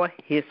for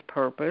His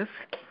purpose.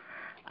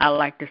 I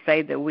like to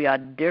say that we are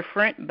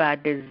different by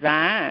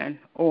design,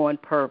 on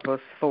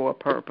purpose for a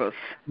purpose.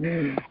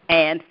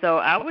 And so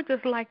I would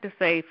just like to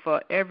say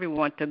for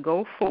everyone to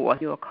go forth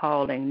your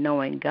calling,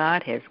 knowing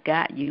God has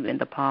got you in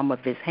the palm of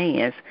His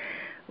hands.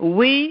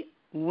 We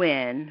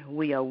win.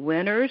 We are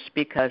winners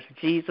because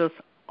Jesus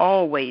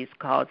always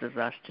causes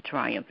us to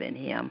triumph in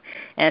Him.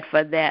 And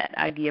for that,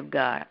 I give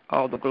God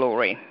all the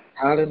glory.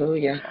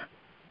 Hallelujah.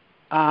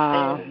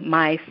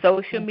 My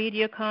social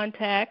media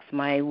contacts,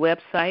 my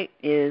website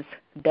is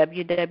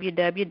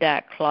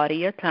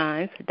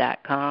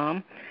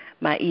www.claudiatynes.com.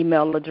 My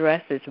email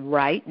address is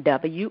WRITE,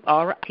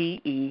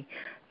 WRTE,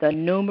 the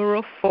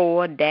numeral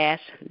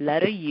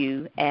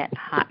 4-letter-U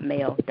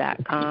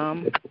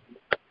 @hotmail.com.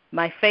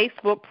 My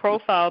Facebook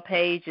profile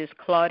page is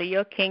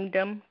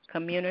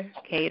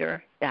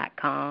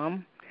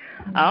ClaudiaKingdomCommunicator.com.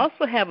 I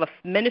also have a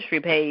ministry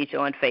page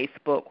on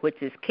Facebook,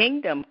 which is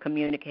Kingdom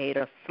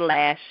Communicator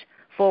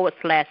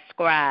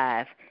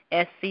 //scribe,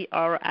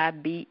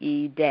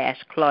 SCRIBE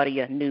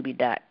 -Claudia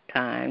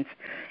Newby.Times.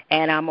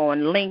 And I'm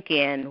on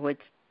LinkedIn, which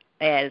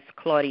as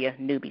Claudia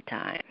Newby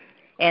Time.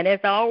 And as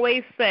I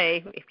always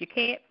say, if you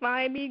can't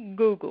find me,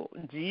 Google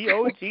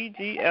Goggle,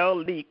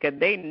 because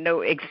they know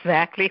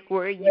exactly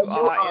where you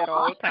are at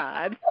all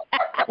times.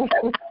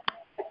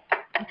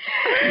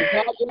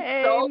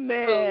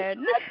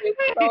 Amen.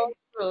 So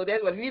true.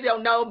 That's what, if you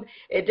don't know,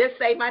 just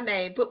say my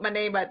name. Put my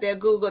name out there,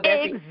 Google.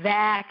 That's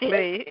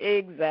exactly.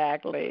 Yes,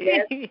 Lord.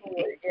 Yes,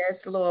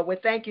 Lord. Well,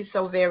 thank you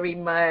so very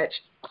much,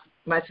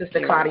 my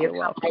sister Claudia. You're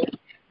welcome.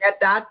 Now,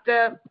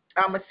 Dr.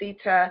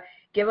 Amasita,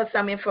 give us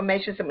some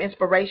information, some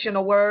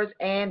inspirational words,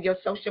 and your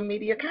social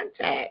media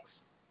contacts.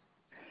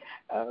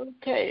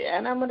 Okay,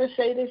 and I'm going to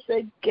say this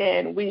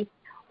again.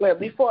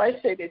 Before I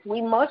say this,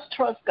 we must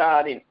trust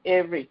God in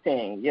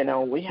everything. You know,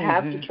 we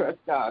have to trust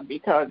God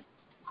because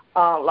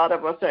a lot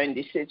of us are in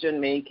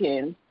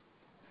decision-making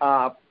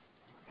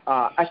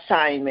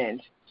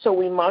assignments. So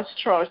we must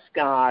trust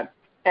God.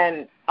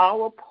 And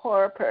our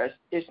purpose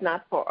is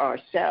not for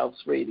ourselves,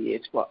 really.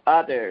 It's for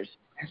others.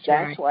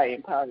 That's why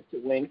Empowered to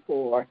Win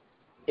for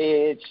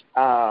is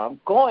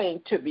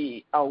going to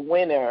be a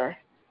winner.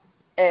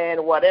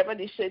 And whatever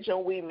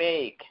decision we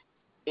make,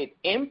 it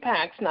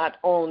impacts not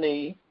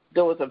only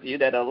those of you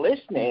that are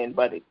listening,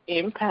 but it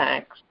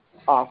impacts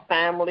our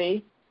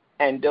family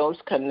and those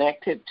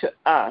connected to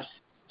us.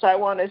 So I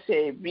want to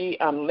say be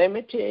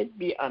unlimited,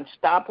 be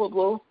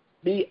unstoppable,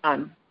 be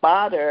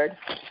unbothered,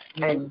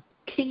 and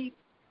keep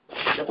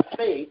the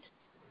faith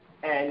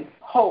and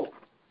hope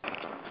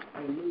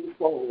and move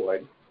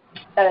forward.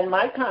 And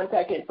my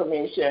contact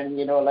information,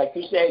 you know, like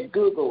you said,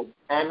 Google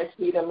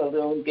Amasita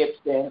Malone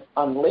Gibson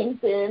on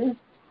LinkedIn,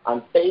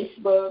 on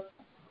Facebook.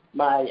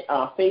 My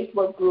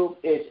Facebook group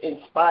is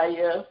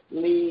Inspire,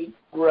 Lead,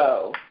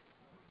 Grow.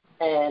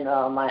 And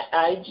my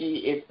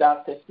IG is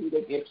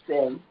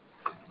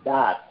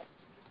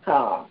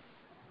drcedagibson.com.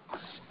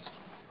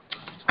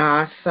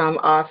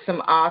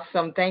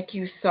 Awesome. Thank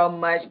you so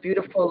much,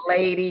 beautiful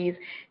ladies,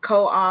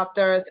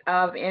 co-authors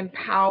of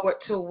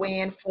Empowered to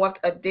Win 4th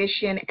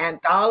edition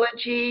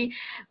Anthology.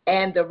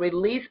 And the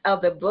release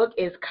of the book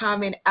is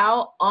coming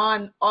out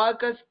on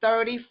August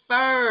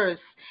 31st.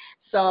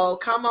 So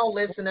come on,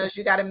 listeners,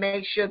 you got to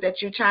make sure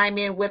that you chime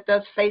in with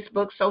us,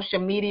 Facebook, social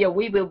media.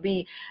 We will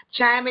be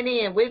chiming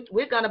in.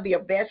 We're going to be a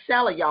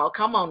bestseller, y'all.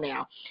 Come on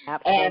now.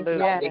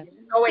 Absolutely. And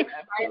so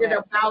excited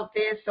about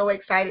this, so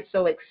excited.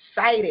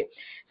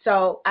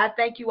 So I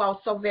thank you all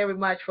so very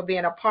much for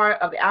being a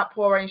part of the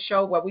Outpouring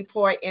Show, where we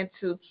pour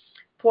into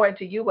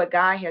you what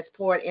God has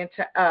poured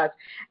into us.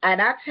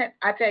 And I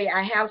tell you,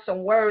 I have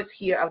some words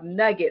here of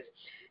nuggets.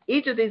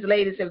 Each of these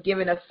ladies have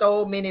given us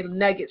so many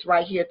nuggets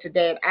right here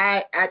today.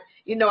 And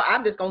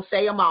I'm just going to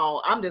say them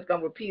all. I'm just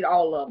going to repeat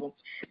all of them.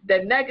 The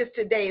nuggets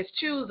today is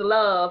choose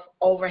love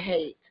over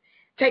hate.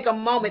 Take a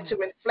moment to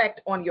reflect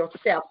on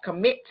yourself.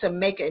 Commit to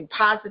making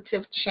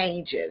positive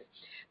changes.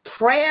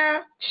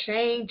 Prayer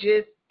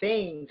changes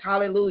things.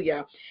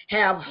 Hallelujah.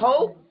 Have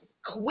hope.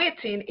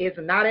 Quitting is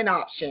not an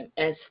option.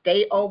 And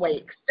stay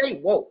awake. Stay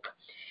woke.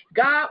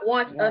 God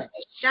wants us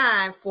to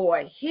shine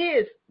for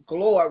his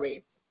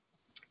glory.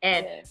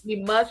 And we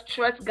must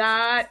trust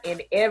God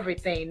in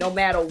everything. No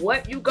matter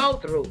what you go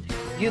through,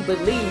 you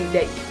believe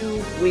that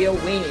you will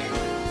win.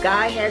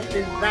 God has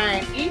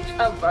designed each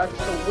of us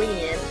to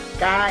win.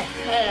 God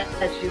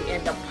has you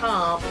in the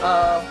palm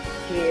of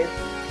his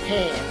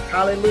hand.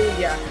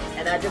 Hallelujah.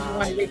 And I just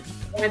want to read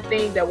one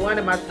thing that one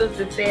of my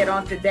sisters said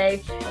on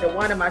today, that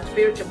one of my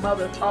spiritual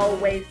mothers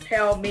always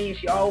tell me.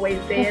 She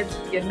always says,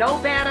 you know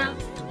better,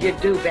 you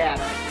do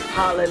better.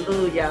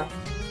 Hallelujah.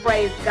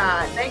 Praise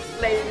God. Thank you,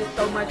 ladies,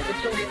 so much for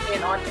tuning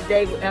in on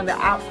today on the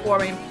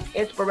Outpouring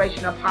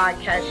Inspirational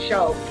Podcast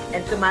Show.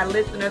 And to my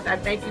listeners, I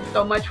thank you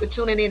so much for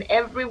tuning in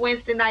every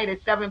Wednesday night at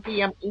 7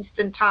 p.m.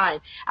 Eastern Time.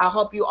 I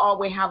hope you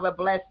always have a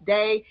blessed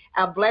day,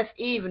 a blessed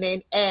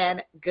evening,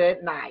 and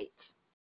good night.